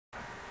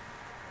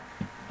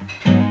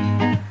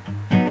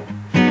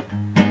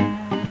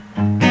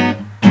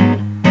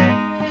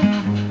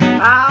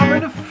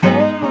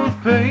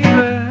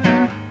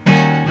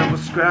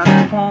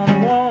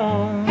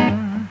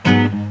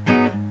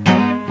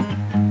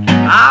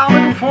I'm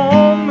in the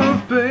phone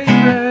booth,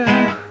 baby,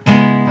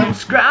 and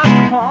scratched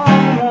upon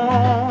the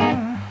wall.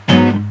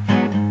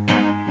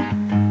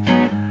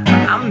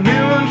 I'm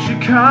new in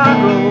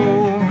Chicago,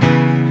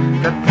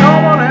 got no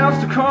one else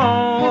to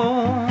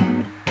call.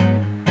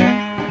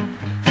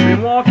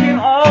 Been walking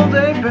all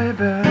day,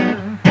 baby,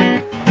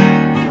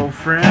 no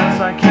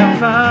friends I can't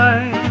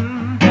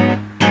find.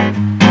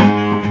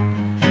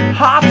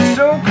 Heart is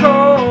so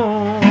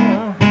cold,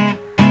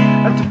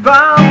 at the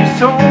bound is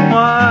so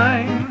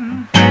wine.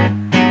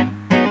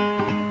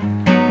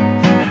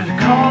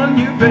 Calling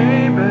you,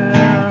 baby,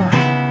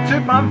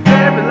 took my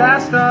very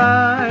last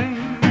time.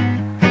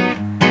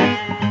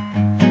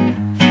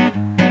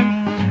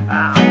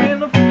 I'm in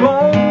the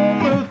phone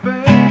booth,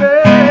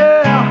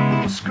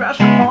 baby,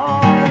 scratched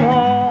upon the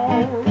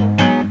wall.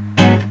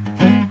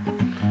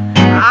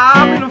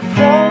 I'm in the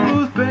phone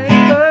booth,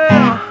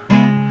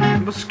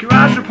 baby, but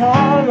scratched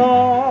upon the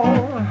wall.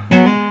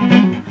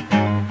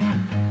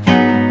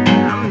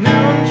 I'm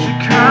here in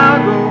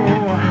Chicago,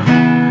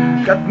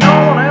 got no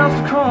one else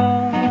to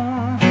call.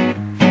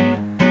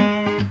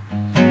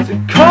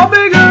 Call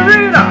Big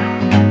Arena,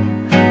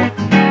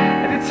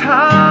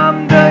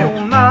 anytime, day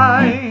or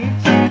night.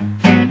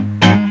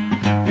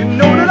 You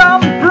know that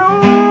I'm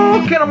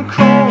broke and I'm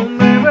crawling,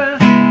 baby,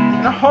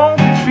 and I hope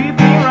you treat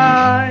me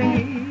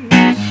right.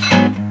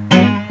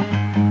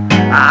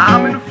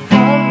 I'm in the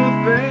phone booth,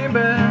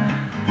 baby,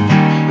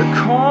 they're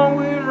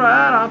calling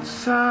right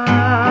outside.